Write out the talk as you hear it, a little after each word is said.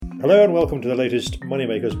Hello and welcome to the latest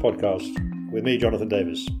Moneymakers podcast with me, Jonathan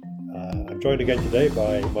Davis. I'm joined again today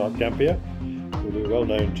by Mark Dampier, who will be well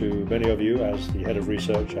known to many of you as the head of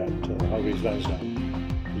research at Hargreaves Lansdown,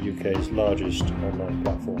 the UK's largest online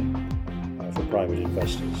platform for private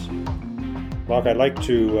investors. Mark, I'd like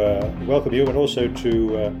to welcome you and also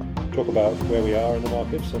to talk about where we are in the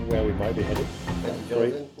markets and where we might be headed. Thank you,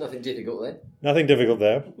 Jonathan. Nothing difficult there. Nothing difficult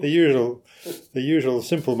there. The usual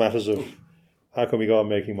simple matters of how can we go on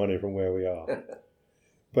making money from where we are.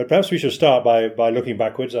 But perhaps we should start by looking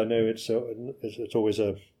backwards. I know it's always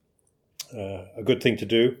a good thing to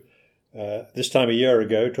do. This time a year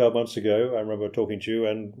ago, 12 months ago, I remember talking to you,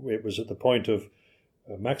 and it was at the point of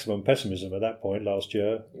maximum pessimism at that point last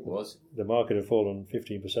year. It was. The market had fallen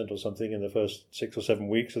 15% or something in the first 6 or 7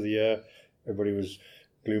 weeks of the year. Everybody was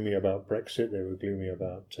gloomy about Brexit. They were gloomy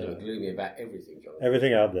about... They were gloomy about everything, Jonathan.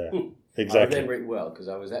 Everything out there. Exactly. I remember it well because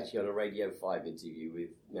I was actually on a Radio 5 interview with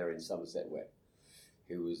Merryn Somerset Webb,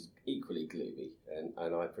 who was equally gloomy, and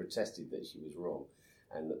I protested that she was wrong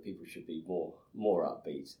and that people should be more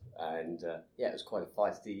upbeat. And it was quite a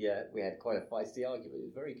feisty. We had quite a feisty argument. It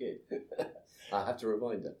was very good. I have to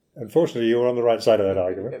remind her. Unfortunately, you were on the right side of that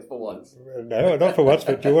argument. For once. No, not for once,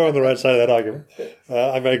 but you were on the right side of that argument.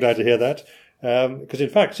 I'm very glad to hear that. Because in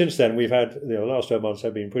fact, since then, we've had, the last 12 months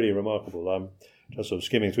have been pretty remarkable. I'm just sort of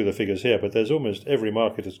skimming through the figures here, but there's almost every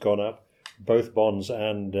market has gone up. Both bonds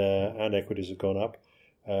and equities have gone up.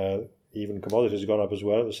 Even commodities have gone up as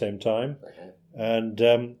well at the same time. Okay.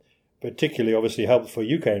 And particularly, obviously, helped for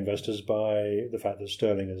UK investors by the fact that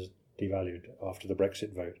sterling has devalued after the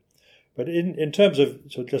Brexit vote. But in terms of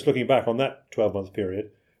just looking back on that 12-month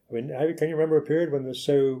period, I mean, can you remember a period when there's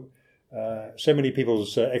so many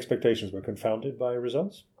people's expectations were confounded by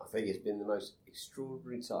results? I think it's been the most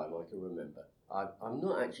extraordinary time I can remember. I'm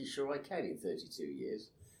not actually sure I can in 32 years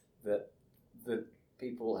that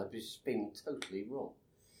people have just been totally wrong.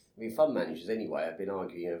 I mean, fund managers anyway have been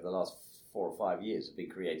arguing over the last 4 or 5 years, have been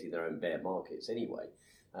creating their own bear markets anyway.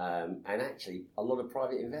 And actually, a lot of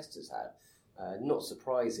private investors have. Not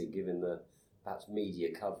surprising given the perhaps media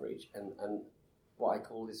coverage and what I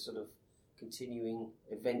call this sort of continuing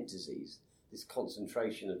event disease, this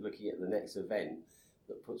concentration of looking at the next event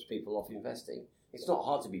that puts people off investing. It's not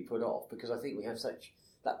hard to be put off because I think we have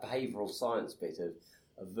that behavioural science bit of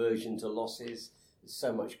aversion to losses is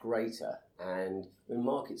so much greater. And when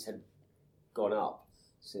markets had gone up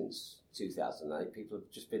since 2008, people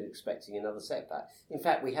have just been expecting another setback. In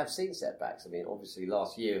fact, we have seen setbacks. I mean, obviously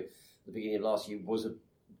last year, the beginning of last year was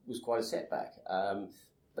quite a setback.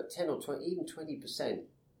 But 10 or 20, even 20%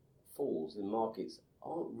 falls in markets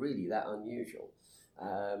aren't really that unusual.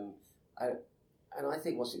 And I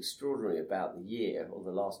think what's extraordinary about the year, or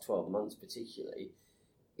the last 12 months particularly,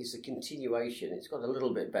 is the continuation. It's got a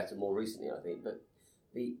little bit better more recently, I think, but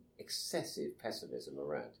the excessive pessimism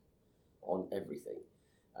around on everything.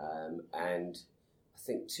 And I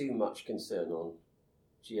think too much concern on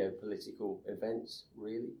geopolitical events,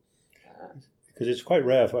 really. Because it's quite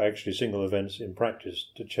rare for actually single events in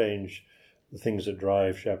practice to change the things that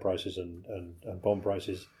drive share prices and bond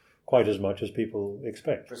prices quite as much as people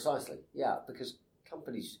expect. Precisely, yeah, because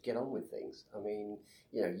companies get on with things. I mean,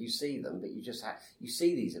 you see them, but you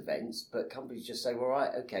see these events, but companies just say, well,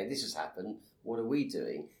 right, okay, this has happened, what are we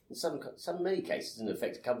doing? In many cases, it doesn't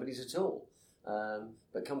affect companies at all.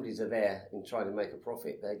 But companies are there in trying to make a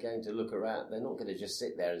profit. They're going to look around. They're not going to just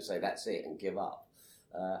sit there and say, that's it, and give up.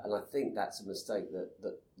 And I think that's a mistake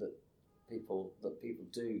that people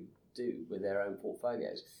do with their own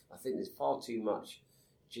portfolios. I think there's far too much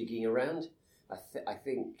jigging around. I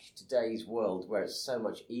think today's world, where it's so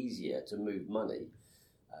much easier to move money,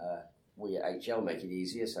 we at HL make it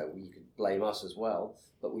easier, so you could blame us as well,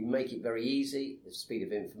 but we make it very easy. The speed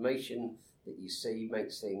of information that you see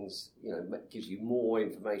makes things, gives you more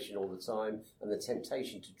information all the time, and the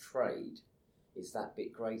temptation to trade is that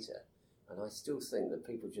bit greater. And I still think that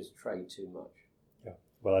people just trade too much. Yeah,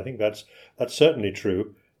 well, I think that's certainly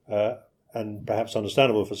true, and perhaps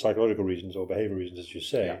understandable for psychological reasons or behaviour reasons, as you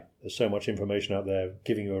say. Yeah. There's so much information out there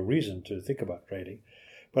giving you a reason to think about trading.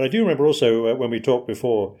 But I do remember also when we talked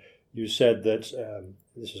before, you said that,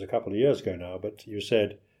 this is a couple of years ago now, but you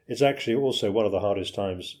said it's actually also one of the hardest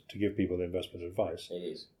times to give people investment advice. It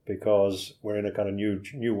is. Because we're in a kind of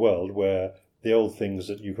new world where the old things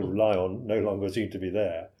that you could rely on no longer seem to be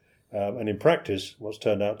there. And in practice, what's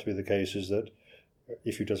turned out to be the case is that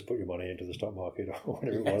if you just put your money into the stock market or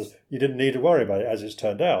whatever it was, you didn't need to worry about it, as it's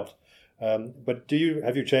turned out. But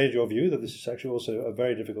have you changed your view that this is actually also a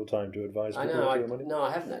very difficult time to advise people to your money? No,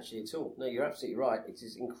 I haven't actually at all. No, you're absolutely right. It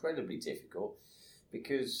is incredibly difficult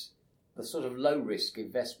because the sort of low-risk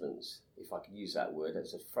investments if I can use that word.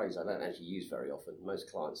 It's a phrase I don't actually use very often.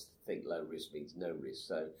 Most clients think low risk means no risk,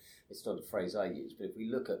 so it's not a phrase I use. But if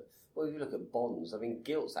you look at bonds, I mean,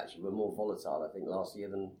 gilts actually were more volatile, I think, last year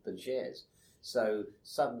than shares. So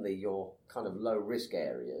suddenly your kind of low risk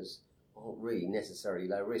areas aren't really necessarily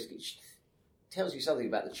low risk. It tells you something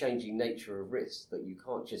about the changing nature of risk, that you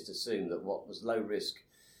can't just assume that what was low risk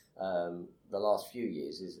the last few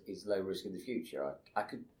years is low risk in the future. I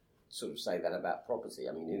could sort of say that about property.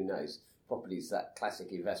 I mean, who knows? Property is that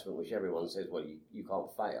classic investment which everyone says, well, you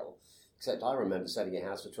can't fail. Except I remember selling a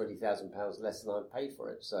house for £20,000 less than I paid for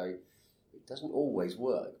it. So it doesn't always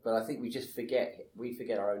work. But I think we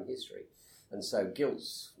forget our own history. And so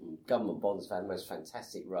gilts, government bonds have had the most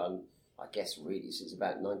fantastic run, I guess, really since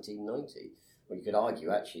about 1990. Well, you could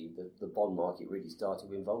argue, actually, the bond market really started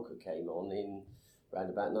when Volcker came on in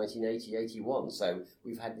around about 1980, 81. So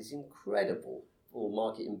we've had this incredible bull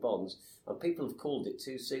market in bonds, and people have called it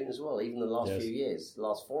too soon as well. Even the last few years, the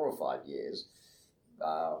last 4 or 5 years,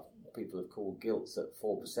 people have called gilts at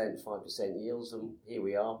 4%, 5% yields, and here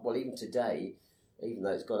we are. Well, even today, even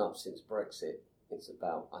though it's gone up since Brexit, it's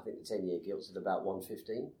about, I think the 10-year gilt's at about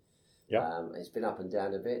 115. Yeah. It's been up and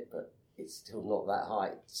down a bit, but it's still not that high.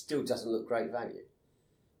 It still doesn't look great value.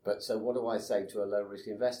 But so what do I say to a low-risk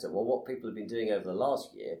investor? Well, what people have been doing over the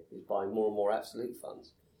last year is buying more and more absolute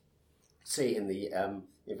funds. See in the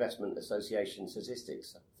Investment Association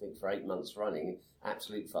statistics, I think for 8 months running,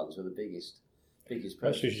 absolute funds were the biggest purchase.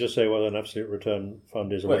 Perhaps you should just say what an absolute return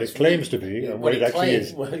fund is, and what it claims to be, and what it actually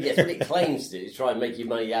is. Well, yes, what it claims to is try and make you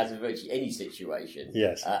money out of virtually any situation.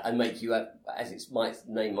 Yes. And make you, as its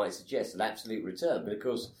name might suggest, an absolute return. But of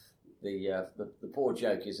course, the poor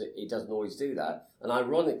joke is that it doesn't always do that. And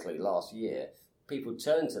ironically, last year, people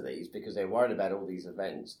turned to these because they're worried about all these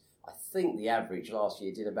events. I think the average last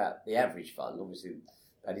year the average fund, obviously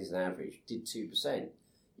that is an average, did 2%.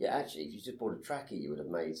 Yeah, actually, if you just bought a tracker, you would have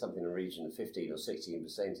made something in the region of 15 or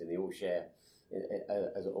 16% in the all-share,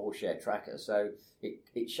 as an all-share tracker. So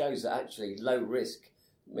it shows that actually low risk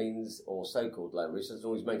means, or so-called low risk, doesn't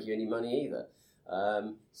always make you any money either.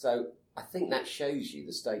 So I think that shows you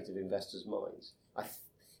the state of investors' minds.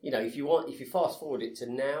 If you fast forward it to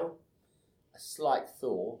now, a slight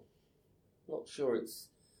thaw. Not sure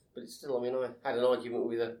but it's still. I mean, I had an argument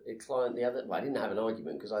with a client the other. Well, I didn't have an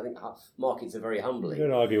argument because I think markets are very humbling. You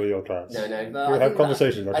don't argue with your clients. No. You have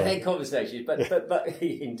conversations. I think conversations, but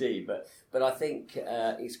indeed, but I think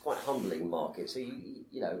it's quite humbling market. So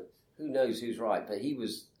who knows who's right? But he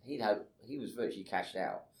was virtually cashed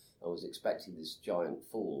out. I was expecting this giant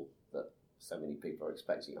fall that so many people are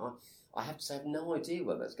expecting. I have to say, I have no idea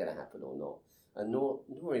whether that's going to happen or not, and nor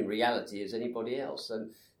in reality is anybody else.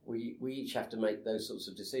 And we each have to make those sorts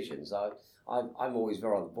of decisions. I'm always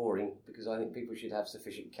very boring because I think people should have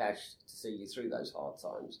sufficient cash to see you through those hard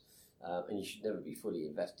times, and you should never be fully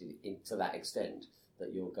invested to that extent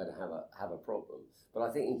that you're going to have a problem. But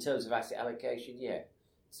I think in terms of asset allocation,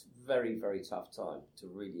 it's a very, very tough time to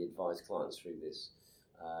really advise clients through this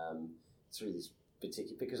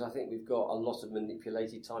particular, because I think we've got a lot of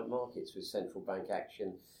manipulated type markets with central bank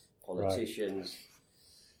action, politicians. Right.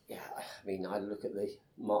 Yeah, I mean, I look at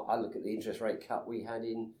the interest rate cut we had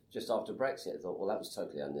in just after Brexit. I thought, well, that was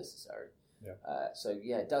totally unnecessary. Yeah.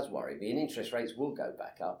 It does worry me. And interest rates will go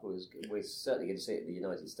back up. We're certainly going to see it in the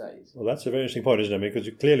United States. Well, that's a very interesting point, isn't it? Because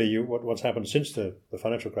clearly, what's happened since the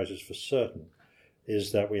financial crisis, for certain,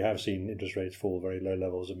 is that we have seen interest rates fall very low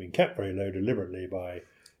levels and been kept very low deliberately by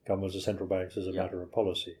governments and central banks as a matter of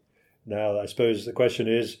policy. Now, I suppose the question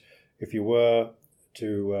is, if you were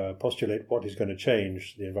to postulate what is going to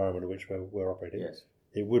change the environment in which we're operating, yes,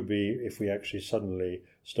 it would be if we actually suddenly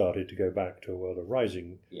started to go back to a world of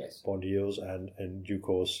rising bond yields and, in due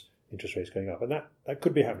course, interest rates going up. And that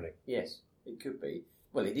could be happening. Yes, it could be.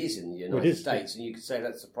 Well, it is in the United States, and you could say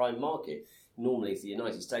that's the prime market. Normally, if the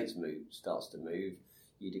United States starts to move,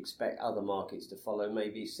 you'd expect other markets to follow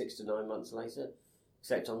maybe 6 to 9 months later.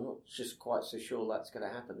 Except I'm not just quite so sure that's going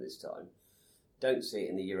to happen this time. Don't see it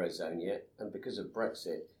in the Eurozone yet, and because of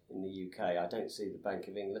Brexit in the UK, I don't see the Bank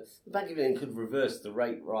of England. The Bank of England could reverse the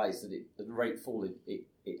rate rise the rate fall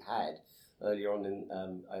it had earlier on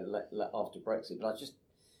after Brexit, but I just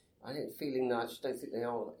don't think they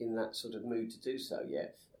are in that sort of mood to do so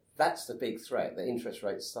yet. That's the big threat, that interest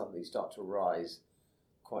rates suddenly start to rise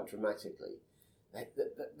quite dramatically.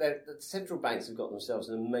 The central banks have got themselves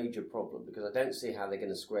in a major problem because I don't see how they're going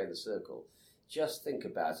to square the circle. Just think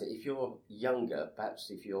about it. If you're younger, perhaps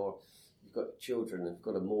if you've got children and have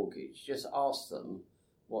got a mortgage, just ask them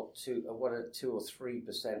what a 2 or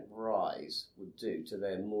 3% rise would do to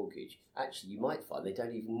their mortgage. Actually, you might find they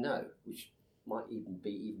don't even know, which might even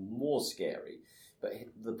be even more scary, But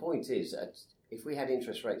the point is that if we had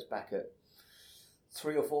interest rates back at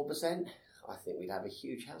 3 or 4%, I think we'd have a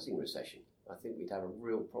huge housing recession. I think we'd have a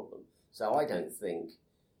real problem. So I don't think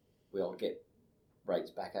we'll get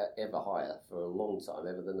rates back ever higher for a long time,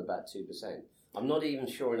 ever than about 2%. I'm not even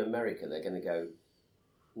sure in America they're going to go,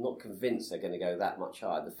 I'm not convinced they're going to go that much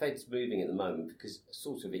higher. The Fed's moving at the moment because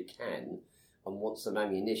sort of it can and wants some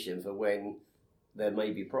ammunition for when there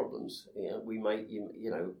may be problems. We may,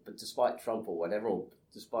 but despite Trump or whatever, or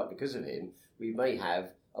despite because of him, we may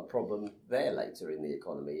have a problem there later in the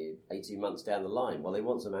economy, 18 months down the line. Well, they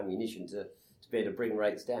want some ammunition to be able to bring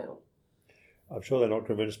rates down. I'm sure they're not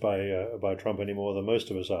convinced by Trump any more than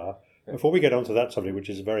most of us are. Before we get on to that subject, which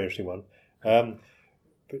is a very interesting one,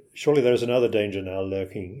 but surely there is another danger now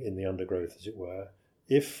lurking in the undergrowth, as it were.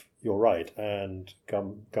 If you're right, and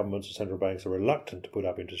governments and central banks are reluctant to put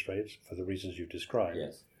up interest rates for the reasons you've described,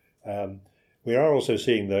 yes. We are also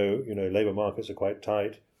seeing, though, labour markets are quite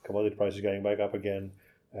tight, commodity prices going back up again.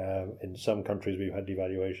 In some countries, we've had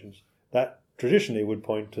devaluations. That traditionally would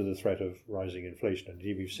point to the threat of rising inflation. And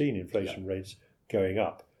indeed, we've seen inflation rates going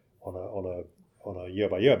up on a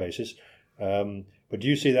year-by-year basis. But do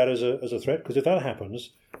you see that as a threat? Because if that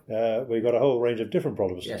happens, we've got a whole range of different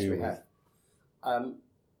problems to deal with. Yes, we have.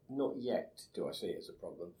 Not yet do I see it as a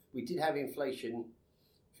problem. We did have inflation,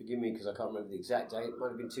 forgive me because I can't remember the exact date, it might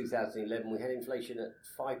have been 2011, we had inflation at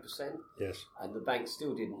 5%. Yes. And the bank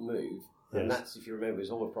still didn't move. Yes. And that's, if you remember,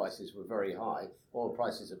 as oil prices were very high. Oil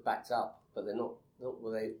prices have backed up, but they're not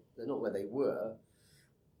where they were.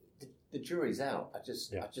 The jury's out. I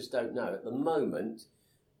just don't know. At the moment,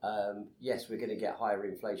 yes, we're going to get higher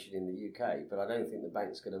inflation in the UK, but I don't think the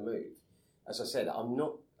bank's going to move. As I said, I'm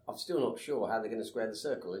still not sure how they're going to square the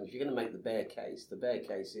circle. And if you're going to make the bear case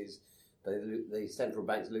is the central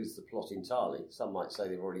banks lose the plot entirely. Some might say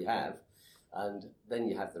they already have. And then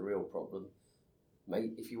you have the real problem.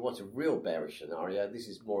 If you want a real bearish scenario, this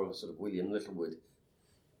is more of a sort of William Littlewood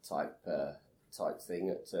type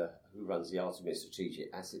thing who runs the Artemis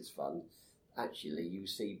Strategic Assets Fund. Actually, you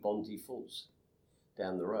see bond defaults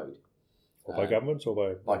down the road. Or by governments or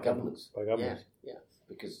by governments? By governments. Yeah.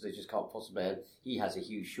 Because they just can't possibly. He has a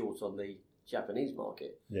huge short on the Japanese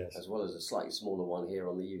market, yes, as well as a slightly smaller one here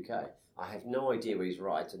on the UK. I have no idea where he's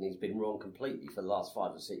right, and he's been wrong completely for the last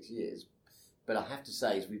 5 or 6 years. But I have to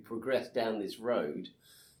say, as we progress down this road,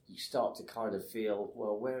 you start to kind of feel,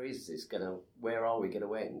 well, where are we going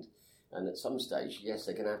to end? And at some stage, yes,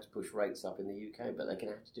 they're going to have to push rates up in the UK, but they're going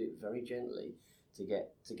to have to do it very gently to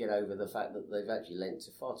get over the fact that they've actually lent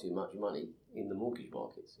far too much money in the mortgage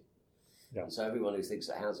markets. Yeah. And so everyone who thinks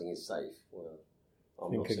that housing is safe, well,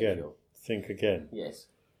 I'm Think not again. so sure. Think again. Yes.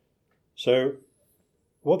 So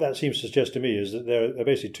what that seems to suggest to me is that there are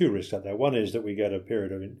basically two risks out there. One is that we get a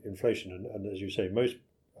period of inflation, and as you say,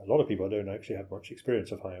 a lot of people don't actually have much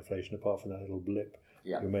experience of high inflation, apart from that little blip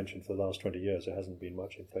you mentioned. For the last 20 years, there hasn't been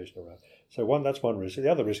much inflation around. So that's one risk.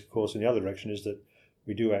 The other risk, of course, in the other direction is that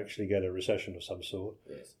we do actually get a recession of some sort,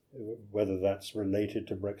 yes, whether that's related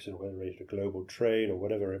to Brexit, or whether related to global trade, or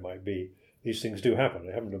whatever it might be. These things do happen.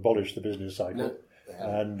 They haven't abolished the business cycle. No,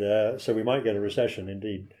 and so we might get a recession.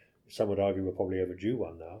 Indeed, some would argue we're probably overdue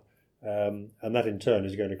one now. And that in turn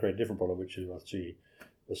is going to create a different problem, which is we'll see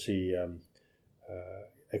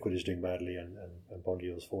equities doing badly and bond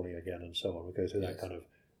yields falling again and so on. We'll go through that kind of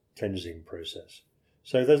cleansing process.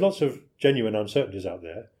 So there's lots of genuine uncertainties out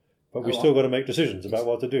there, but we've still got to make decisions about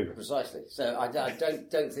what to do. Precisely. So I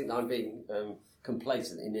don't think I'm being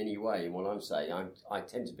complacent in any way in what I'm saying. I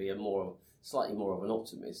tend to be slightly more of an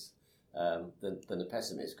optimist than a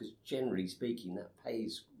pessimist, because generally speaking, that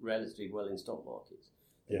pays relatively well in stock markets.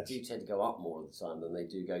 They do tend to go up more of the time than they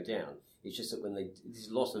do go down. It's just that when this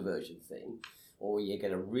loss aversion thing, or you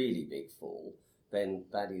get a really big fall, then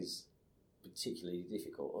that is particularly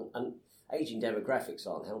difficult. And ageing demographics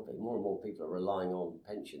aren't helping. More and more people are relying on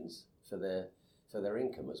pensions for their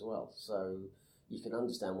income as well. So you can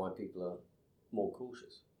understand why people are more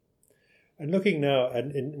cautious. And looking now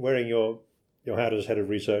and wearing your hat as head of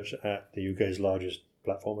research at the UK's largest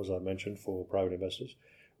platform, as I mentioned, for private investors,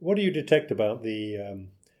 what do you detect about the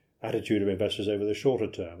attitude of investors over the shorter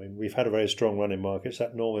term? I mean, we've had a very strong run in markets.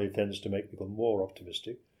 That normally tends to make people more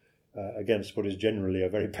optimistic against what is generally a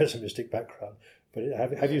very pessimistic background. But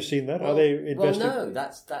have you seen that? Are they investing? Well, no.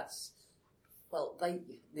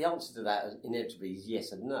 The answer to that inevitably is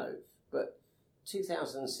yes and no. But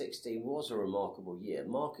 2016 was a remarkable year.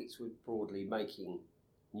 Markets were broadly making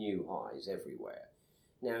new highs everywhere.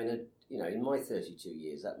 Now, in my 32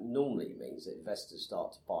 years, that normally means that investors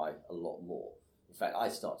start to buy a lot more. In fact, I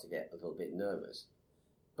start to get a little bit nervous,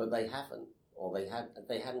 but they haven't or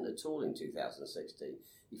they hadn't at all in 2016.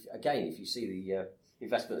 If you see the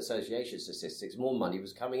Investment Association statistics, more money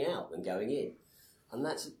was coming out than going in, and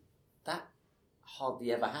that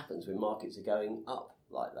hardly ever happens when markets are going up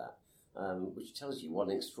like that, which tells you what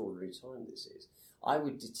an extraordinary time this is. I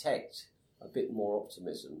would detect a bit more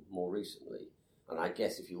optimism more recently, and I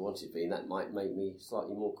guess if you wanted to be, that might make me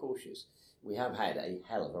slightly more cautious. We have had a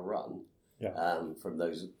hell of a run from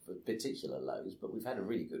those particular lows, but we've had a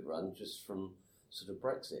really good run just from sort of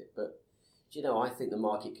Brexit. But, I think the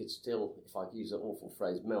market could still, if I use an awful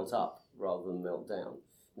phrase, melt up rather than melt down.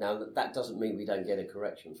 Now, that doesn't mean we don't get a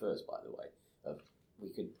correction first, by the way. We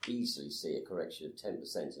could easily see a correction of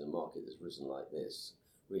 10% in a market that's risen like this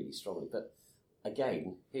really strongly. But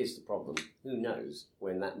again, here's the problem. Who knows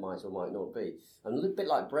when that might or might not be? And a little bit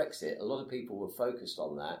like Brexit, a lot of people were focused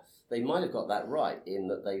on that. They might have got that right in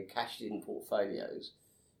that they cashed in portfolios,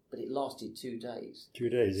 but it lasted 2 days. 2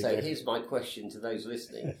 days, So exactly. Here's my question to those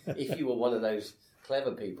listening. If you were one of those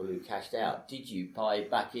clever people who cashed out, did you buy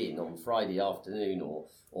back in on Friday afternoon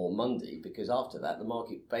or Monday? Because after that, the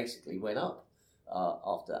market basically went up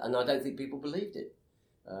and I don't think people believed it.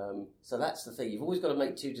 So that's the thing. You've always got to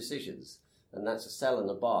make two decisions, and that's a sell and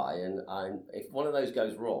a buy. And if one of those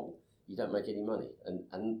goes wrong, you don't make any money.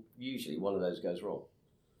 And usually one of those goes wrong.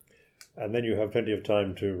 And then you have plenty of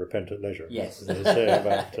time to repent at leisure. Yes. As I say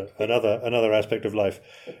about another aspect of life.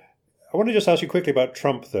 I want to just ask you quickly about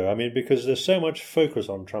Trump, though. I mean, because there's so much focus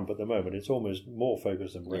on Trump at the moment. It's almost more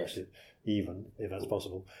focus than Brexit, even, if that's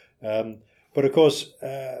possible. But of course,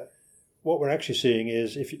 what we're actually seeing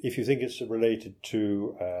is, if you think it's related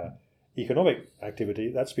to economic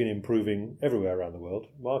activity, that's been improving everywhere around the world.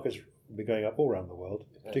 Markets will be going up all around the world,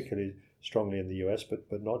 particularly strongly in the US,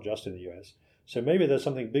 but not just in the US. So maybe there's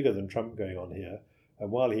something bigger than Trump going on here.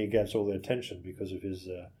 And while he gets all the attention because of his,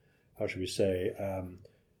 how should we say,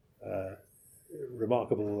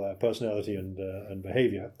 remarkable personality and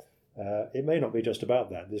behaviour, it may not be just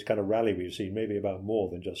about that. This kind of rally we've seen may be about more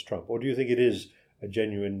than just Trump. Or do you think it is a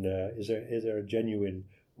genuine? Is there a genuine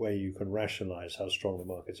way you can rationalise how strong the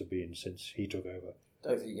markets have been since he took over? I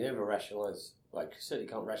don't think you can ever rationalise. Certainly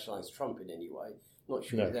can't rationalise Trump in any way. Not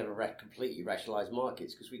sure you can ever completely rationalise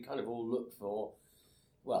markets, because we kind of all look for,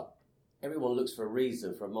 everyone looks for a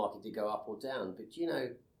reason for a market to go up or down, but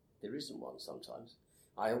there isn't one sometimes.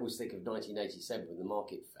 I always think of 1987 when the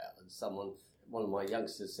market fell, and one of my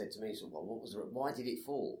youngsters said to me, why did it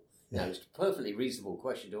fall? Now, it's a perfectly reasonable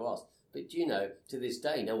question to ask, but to this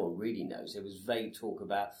day, no one really knows. There was vague talk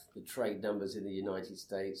about the trade numbers in the United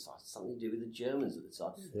States, something to do with the Germans at the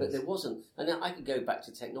time, but there wasn't. And now I could go back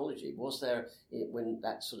to technology. Was there, when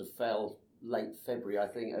that sort of fell late February, I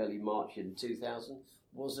think, early March in 2000,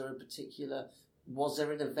 was there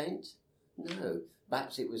an event? No.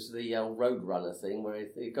 Perhaps it was the road runner thing where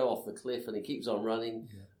they go off the cliff and he keeps on running,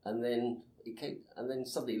 and then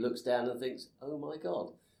suddenly looks down and thinks, "Oh my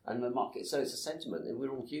God!" And the market. So it's a sentiment, and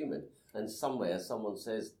we're all human. And somewhere someone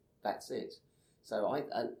says that's it.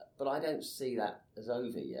 But I don't see that as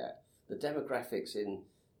over yet. The demographics in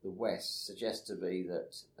the West suggest to me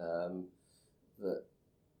that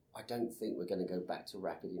I don't think we're going to go back to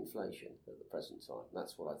rapid inflation at the present time.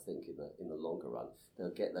 That's what I think in the longer run. They'll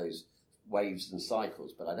get those waves and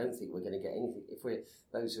cycles, but I don't think we're going to get anything. If we're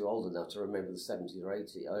those who are old enough to remember the 70s or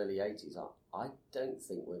 80s, early 80s, I don't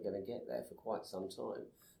think we're going to get there for quite some time.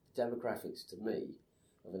 The demographics, to me,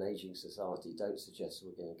 of an ageing society don't suggest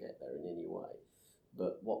we're going to get there in any way.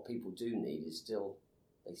 But what people do need is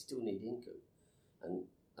they still need income,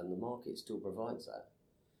 and the market still provides that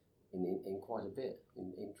in quite a bit,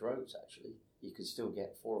 in droves actually. You could still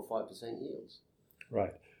get 4 or 5% yields.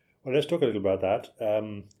 Right. Well, let's talk a little about that.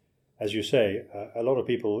 As you say, a lot of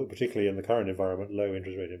people, particularly in the current environment, low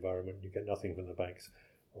interest rate environment, you get nothing from the banks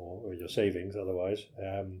or your savings otherwise,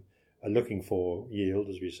 are looking for yield,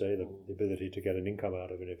 as we say, the ability to get an income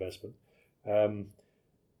out of an investment.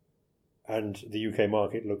 And the UK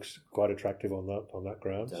market looks quite attractive on that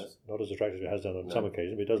ground. Not as attractive as it has done on some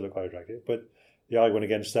occasions, but it does look quite attractive. But the argument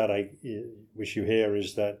against that, which you hear,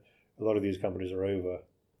 is that a lot of these companies are over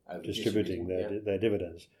distributing their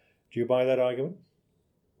dividends. Do you buy that argument?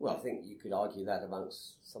 Well, I think you could argue that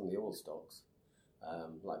amongst some of the oil stocks,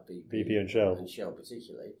 like BP and Shell. And Shell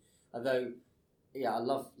particularly. Although, I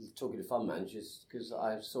love talking to fund managers, because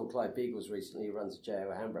I saw Clive Beagles recently, who runs a J.O.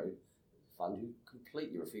 Hambro fund, who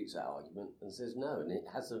completely refutes that argument and says no, and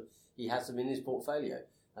he has them in his portfolio,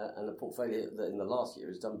 and a portfolio that in the last year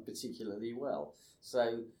has done particularly well.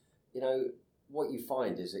 So, what you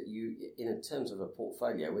find is that in terms of a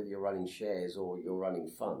portfolio, whether you're running shares or you're running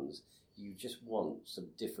funds, you just want some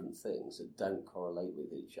different things that don't correlate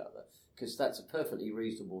with each other, because that's a perfectly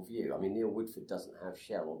reasonable view. I mean, Neil Woodford doesn't have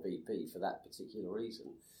Shell or BP for that particular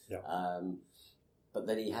reason. Yeah. But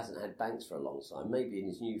then he hasn't had banks for a long time. Maybe in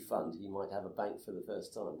his new fund he might have a bank for the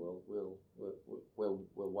first time. We'll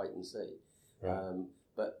wait and see. Right.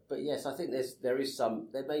 But yes, I think there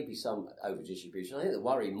may be some over distribution. I think the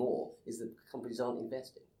worry more is that companies aren't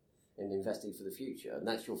investing for the future, and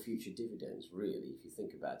that's your future dividends, really, if you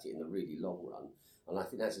think about it in the really long run. And I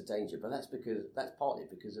think that's a danger. But that's partly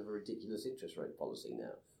because of a ridiculous interest rate policy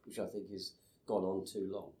now, which I think has gone on too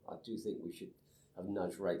long. I do think we should have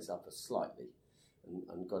nudged rates up slightly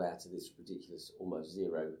and got out of this ridiculous, almost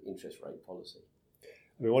zero interest rate policy.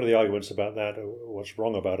 I mean, one of the arguments about that, or what's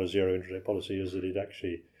wrong about a zero interest rate policy, is that it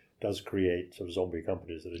actually does create sort of zombie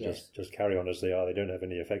companies that are just carry on as they are. They don't have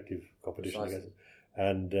any effective competition against them,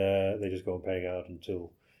 and they just go on paying out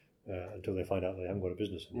until they find out they haven't got a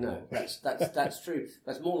business anymore. No, that's true.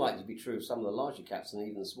 That's more likely to be true of some of the larger caps than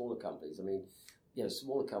even the smaller companies. I mean,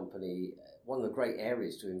 smaller company, one of the great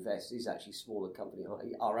areas to invest is actually smaller company.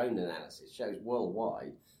 Our own analysis shows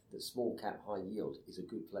worldwide that small cap high yield is a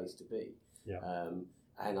good place to be. Yeah.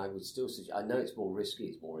 And I would still suggest, I know it's more risky,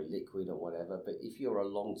 it's more illiquid or whatever, but if you're a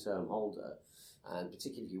long-term holder, and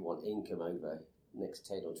particularly if you want income over the next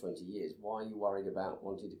 10 or 20 years, why are you worried about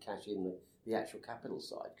wanting to cash in the actual capital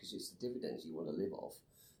side? Because it's the dividends you want to live off,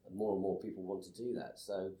 and more people want to do that.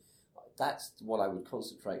 So that's what I would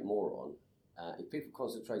concentrate more on. If people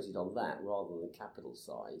concentrated on that rather than the capital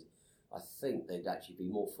side, I think they'd actually be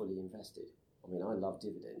more fully invested. I mean, I love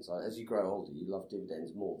dividends. As you grow older, you love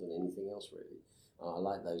dividends more than anything else, really. I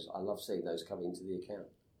like those. I love seeing those come into the account.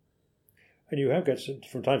 And you have got,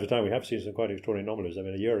 from time to time, we have seen some quite extraordinary anomalies. I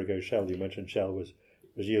mean, a year ago, you mentioned Shell was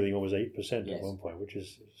yielding almost 8% at one point, which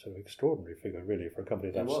is sort of extraordinary figure, really, for a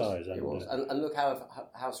company that size. It was. And look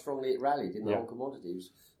how strongly it rallied in the whole commodity.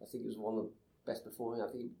 I think it was one of the best performing. I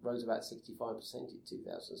think it rose about 65% in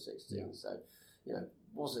 2016. Yeah. So,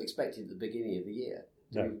 wasn't expected at the beginning of the year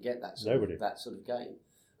to even get that sort of gain.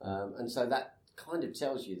 And so that kind of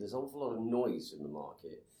tells you there's an awful lot of noise in the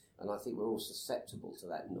market, and I think we're all susceptible to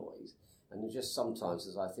that noise. And just sometimes,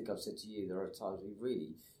 as I think I've said to you, there are times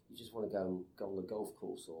you just want to go on the golf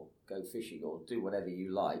course or go fishing or do whatever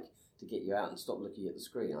you like to get you out and stop looking at the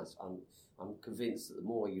screen. I'm convinced that the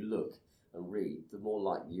more you look and read, the more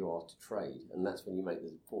likely you are to trade, and that's when you make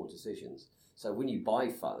the poor decisions. So when you buy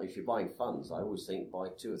funds, if you're buying funds, I always think buy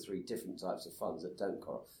 2 or 3 different types of funds that don't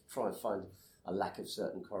try and find a lack of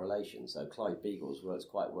certain correlation. So Clive Beagles works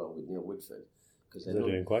quite well with Neil Woodford, because they're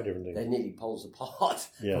doing quite different things. They're nearly poles apart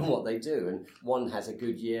from what they do, and one has a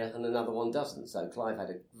good year and another one doesn't. So Clive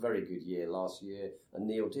had a very good year last year, and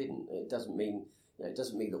Neil didn't. It doesn't mean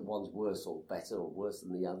that one's worse or better or worse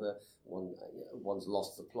than the other. One's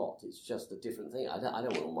lost the plot. It's just a different thing. I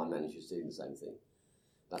don't want all my managers doing the same thing.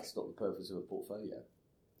 That's not the purpose of a portfolio.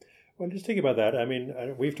 Well, just think about that. I mean,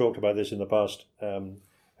 we've talked about this in the past, and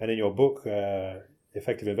in your book,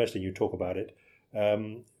 Effective Investing, you talk about it,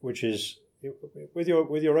 which is with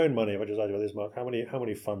your own money. If I just ask you about this, Mark, how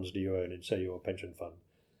many funds do you own in, say, your pension fund?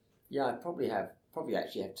 Yeah, I probably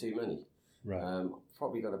actually have too many. Right.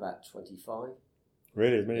 Probably got about 25.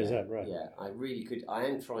 Really, as many as that, right? Yeah, I really could. I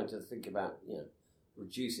am trying to think about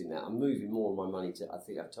reducing that. I'm moving more of my money to, I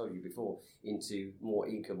think I've told you before, into more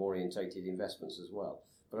income-orientated investments as well.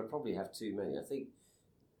 But I probably have too many. I think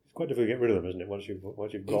it's quite difficult to get rid of them, isn't it? Once you've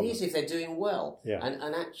got it is if they're doing well. Yeah.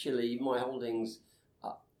 And actually, my holdings,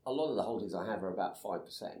 a lot of the holdings I have are about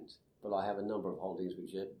 5%, but I have a number of holdings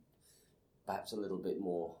which are perhaps a little bit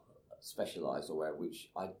more specialised, or which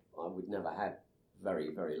I would never have very,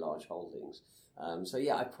 very large holdings. So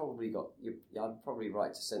yeah, I'm probably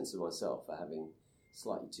right to censor myself for having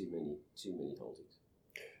slightly too many holdings.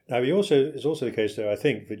 Now, it's also the case, though, I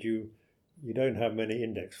think, that you don't have many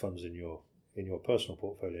index funds in your personal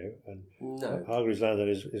portfolio, and no. Hargreaves Lansdown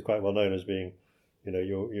is quite well known as being,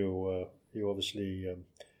 you obviously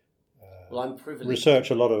well, I'm privileged. Research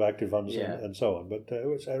a lot of active funds and so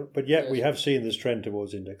on, but yet we have seen this trend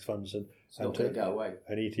towards index funds and not going to go away,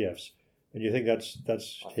 and ETFs. And you think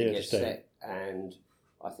that's here to stay? Set, and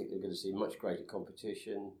I think they're going to see much greater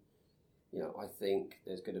competition. I think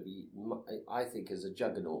there's going to be. I think there's a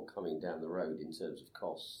juggernaut coming down the road in terms of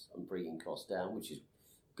costs and bringing costs down, which is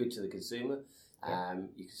good to the consumer. Yeah.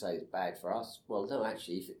 You could say it's bad for us. Well, no,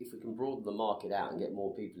 actually, if we can broaden the market out and get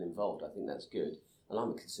more people involved, I think that's good. And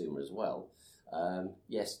I'm a consumer as well.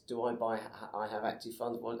 Yes, do I buy? I have active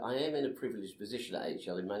funds. Well, I am in a privileged position at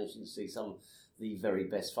HL in managing to see some of the very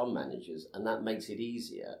best fund managers, and that makes it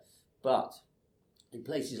easier. But in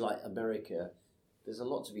places like America, there's a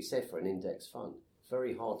lot to be said for an index fund.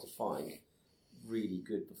 very hard to find really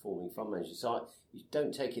good performing fund managers. So you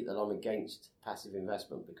don't take it that I'm against passive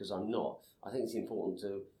investment, because I'm not. I think it's important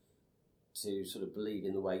to sort of believe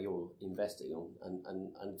in the way you're investing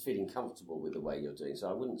and feeling comfortable with the way you're doing. So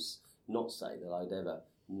I wouldn't not say that I'd ever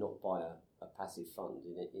not buy a passive fund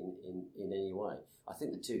in any way. I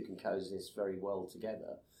think the two can coexist very well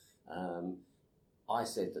together. I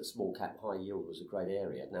said that small cap high yield was a great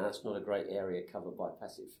area. Now that's not a great area covered by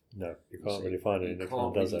passive. No, you can't really find it.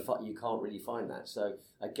 You can't really find that. So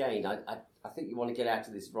again, I think you want to get out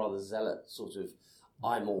of this rather zealot sort of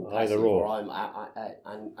I'm all passive, either or I'm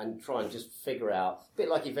and try and just figure out, a bit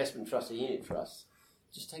like investment trusts and unit trusts,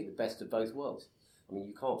 just take the best of both worlds. I mean,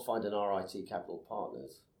 you can't find an RIT Capital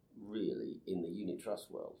Partners really in the unit trust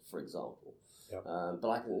world, for example. Yep.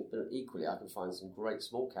 But equally I can find some great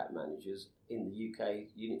small cap managers in the UK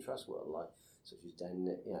unit trust world, like such as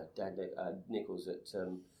Dan Nichols at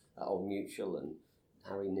Old Mutual and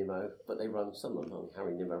Harry Nimmo. But they run some of them.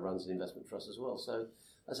 Harry Nimmo runs an investment trust as well. So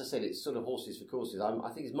as I said, it's sort of horses for courses. I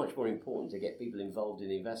think it's much more important to get people involved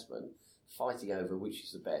in investment, fighting over which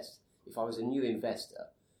is the best. If I was a new investor,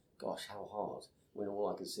 gosh, how hard, when all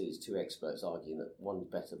I can see is two experts arguing that one's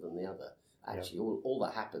better than the other. Actually, all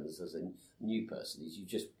that happens as a new person is you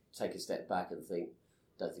just take a step back and think,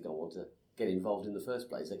 don't think I want to get involved in the first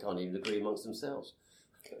place. They can't even agree amongst themselves.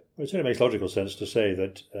 Well, it certainly makes logical sense to say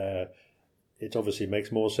that it obviously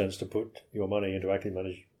makes more sense to put your money into actively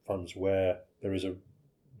managed funds where there is a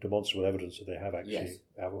demonstrable evidence that they have actually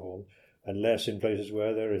outperformed, and less in places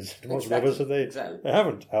where there is demonstrable evidence that they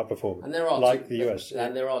haven't outperformed, and there are like the US.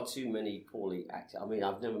 And there are too many poorly active. I mean,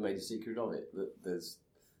 I've never made a secret of it, that there's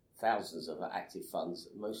thousands of active funds,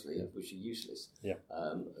 mostly of which are useless. Yeah.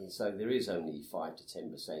 And so there is only 5 to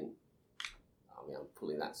 10%. I mean, I'm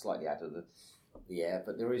pulling that slightly out of the air,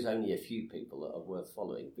 but there is only a few people that are worth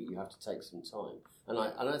following, but you have to take some time. And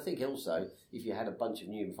I think also, if you had a bunch of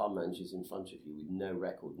new fund managers in front of you with no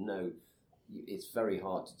record, it's very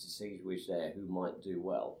hard to distinguish there who might do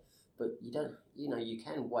well. But you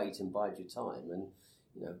can wait and bide your time. And,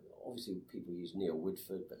 obviously people use Neil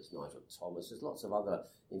Woodford, but there's Nigel Thomas. There's lots of other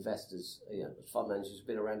investors, fund managers who've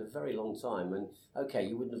been around a very long time. And, okay,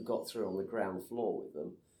 you wouldn't have got through on the ground floor with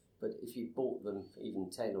them, but if you bought them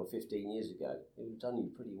even 10 or 15 years ago, it would have done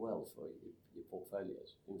you pretty well for your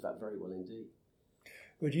portfolios. In fact, very well indeed.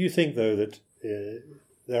 Well, do you think, though, that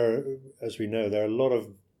there are, as we know, there are a lot of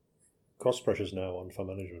cost pressures now on fund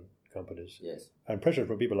management companies? Yes. And pressure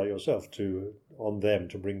from people like yourself on them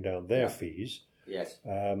to bring down their fees. Yes.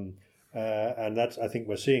 And that's, I think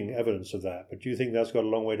we're seeing evidence of that. But do you think that's got a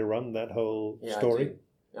long way to run, that whole story?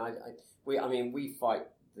 We fight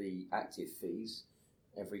the active fees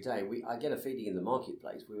every day. I get a feeling in the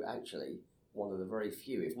marketplace we're actually one of the very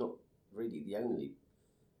few, if not really the only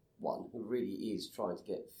one, who really is trying to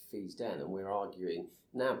get fees down. And we're arguing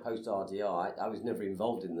now post RDR. I was never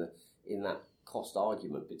involved in that cost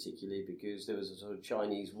argument particularly, because there was a sort of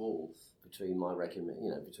Chinese wall between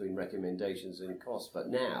between recommendations and costs. But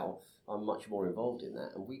now I'm much more involved in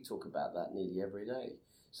that, and we talk about that nearly every day.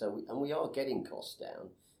 So we are getting costs down.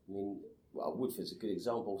 I mean, Woodford's a good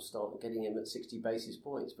example. Start getting him at 60 basis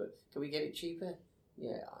points, but can we get it cheaper?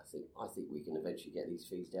 Yeah, I think we can eventually get these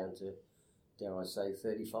fees down to, dare I say,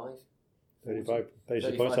 35. 35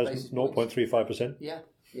 basis points. That's 0.35%. Yeah.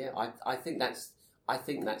 I think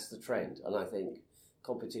that's the trend, and I think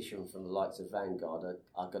competition from the likes of Vanguard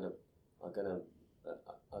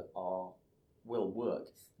will work.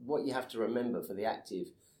 What you have to remember for the active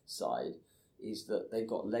side is that they've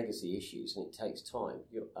got legacy issues, and it takes time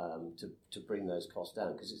to bring those costs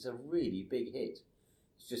down, because it's a really big hit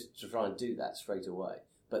just to try and do that straight away.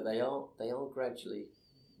 But they are gradually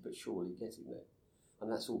but surely getting there,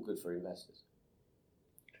 and that's all good for investors.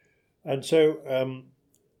 And so,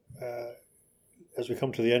 as we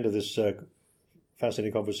come to the end of this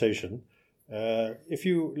fascinating conversation, if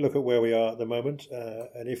you look at where we are at the moment,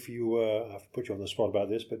 and if you I've put you on the spot about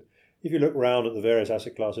this, but if you look around at the various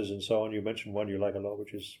asset classes and so on, you mentioned one you like a lot,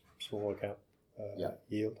 which is small cap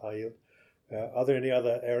yield, high yield. Are there any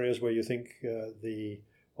other areas where you think the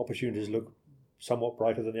opportunities look somewhat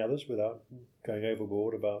brighter than the others, without going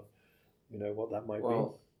overboard about what that might be?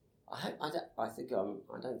 I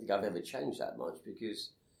don't think I've ever changed that much, because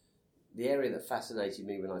the area that fascinated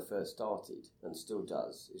me when I first started, and still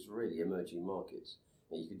does, is really emerging markets.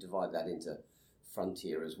 Now, you could divide that into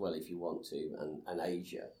frontier as well if you want to, and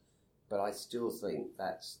Asia. But I still think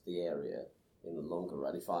that's the area in the longer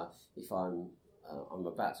run. If I'm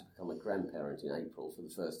about to become a grandparent in April for the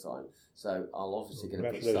first time, so I'll obviously going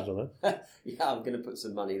to put some. I'm going to put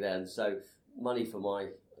some money there, and so money for my,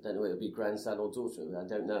 I don't know whether it'll be grandson or daughter, I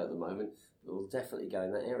don't know at the moment, will definitely go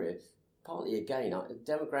in that area. Partly, again,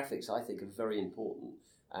 demographics I think are very important,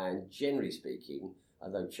 and generally speaking,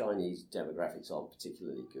 although Chinese demographics aren't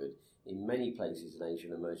particularly good, in many places in Asia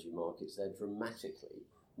and emerging markets, they're dramatically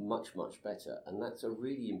much, much better. And that's a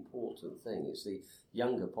really important thing. It's the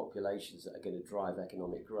younger populations that are going to drive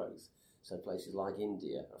economic growth. So places like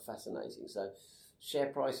India are fascinating. So share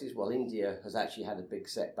prices, well, India has actually had a big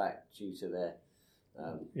setback due to their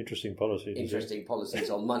interesting policies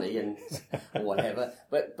on money and or whatever.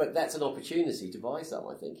 But that's an opportunity to buy some,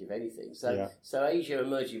 I think, if anything. So so Asia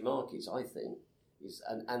emerging markets, I think,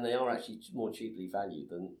 and they are actually more cheaply valued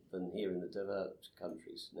than here in the developed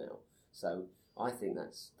countries now. So I think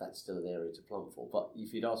that's still an area to plump for. But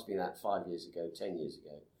if you'd asked me that 5 years ago, 10 years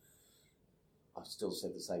ago, I still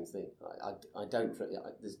said the same thing. I don't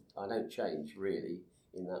change really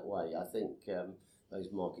in that way. I think those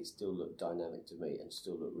markets still look dynamic to me and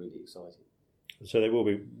still look really exciting. So they will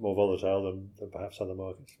be more volatile than perhaps other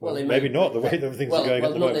markets. Well, maybe not the way that things are going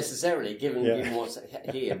at the moment. Well, not necessarily, given what's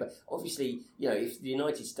here. But obviously, if the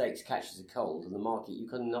United States catches a cold and the market, you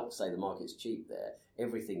cannot say the market's cheap there.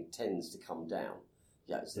 Everything tends to come down.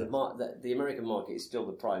 So the American market is still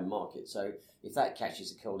the prime market. So if that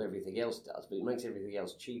catches a cold, everything else does. But it makes everything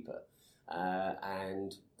else cheaper.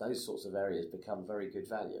 And those sorts of areas become very good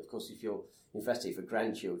value. Of course, if you're investing for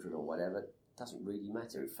grandchildren or whatever, it doesn't really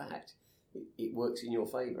matter. In fact, it works in your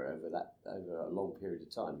favour over a long period of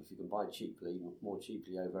time. If you can buy more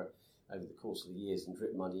cheaply over the course of the years and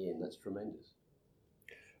drip money in, that's tremendous.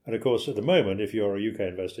 And of course, at the moment, if you're a UK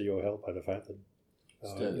investor, you're helped by the fact that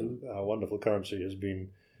our wonderful currency has been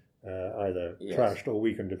either trashed or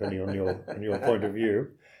weakened, depending on your point of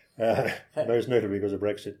view. Most notably because of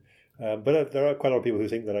Brexit. But there are quite a lot of people who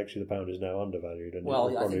think that actually the pound is now undervalued. And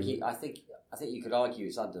I think you could argue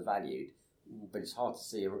it's undervalued, but it's hard to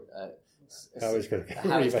see how it's going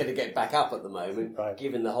to get back up at the moment,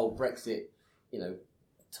 given the whole Brexit,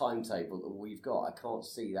 timetable that we've got. I can't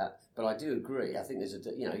see that, but I do agree. I think there's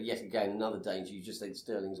yet again another danger. You just think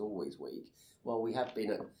sterling's always weak. Well, we have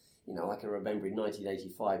been at, I can remember in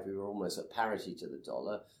 1985 we were almost at parity to the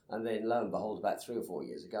dollar, and then lo and behold, about 3 or 4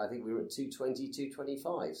 years ago, I think we were at 220,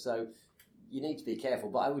 225. So you need to be careful,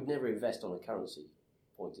 but I would never invest on a currency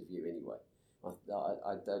point of view anyway. I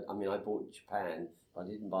bought Japan, but I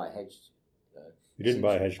didn't buy a hedged. You didn't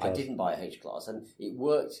buy a hedge class? I didn't buy a hedge class, and it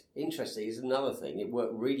worked. Interesting is another thing. It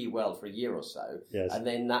worked really well for a year or so, and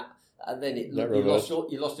then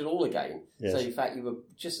you lost it all again. Yes. So in fact, you were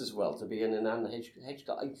just as well to be in an unhedged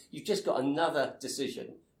class. You've just got another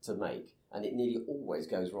decision to make, and it nearly always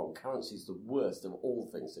goes wrong. Currency is the worst of all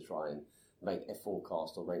things to try and make a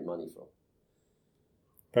forecast or make money from.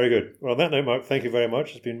 Very good. Well, on that note, Mark, thank you very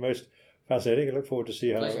much. It's been most fascinating. I look forward to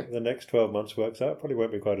see how the next 12 months works out. Probably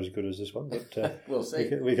won't be quite as good as this one, but we'll see.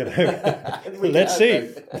 We can hope. Let's see.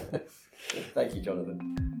 Thank you,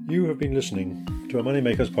 Jonathan. You have been listening to a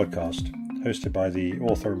Moneymakers podcast, hosted by the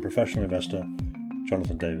author and professional investor,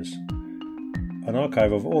 Jonathan Davis. An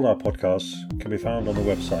archive of all our podcasts can be found on the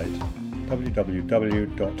website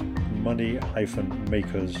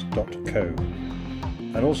www.money-makers.co,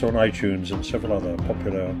 and also on iTunes and several other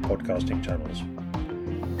popular podcasting channels.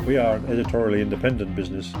 We are an editorially independent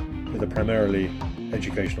business with a primarily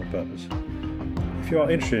educational purpose. If you are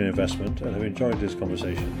interested in investment and have enjoyed this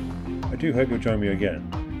conversation, I do hope you'll join me again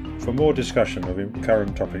for more discussion of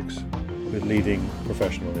current topics with leading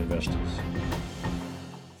professional investors.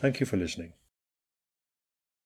 Thank you for listening.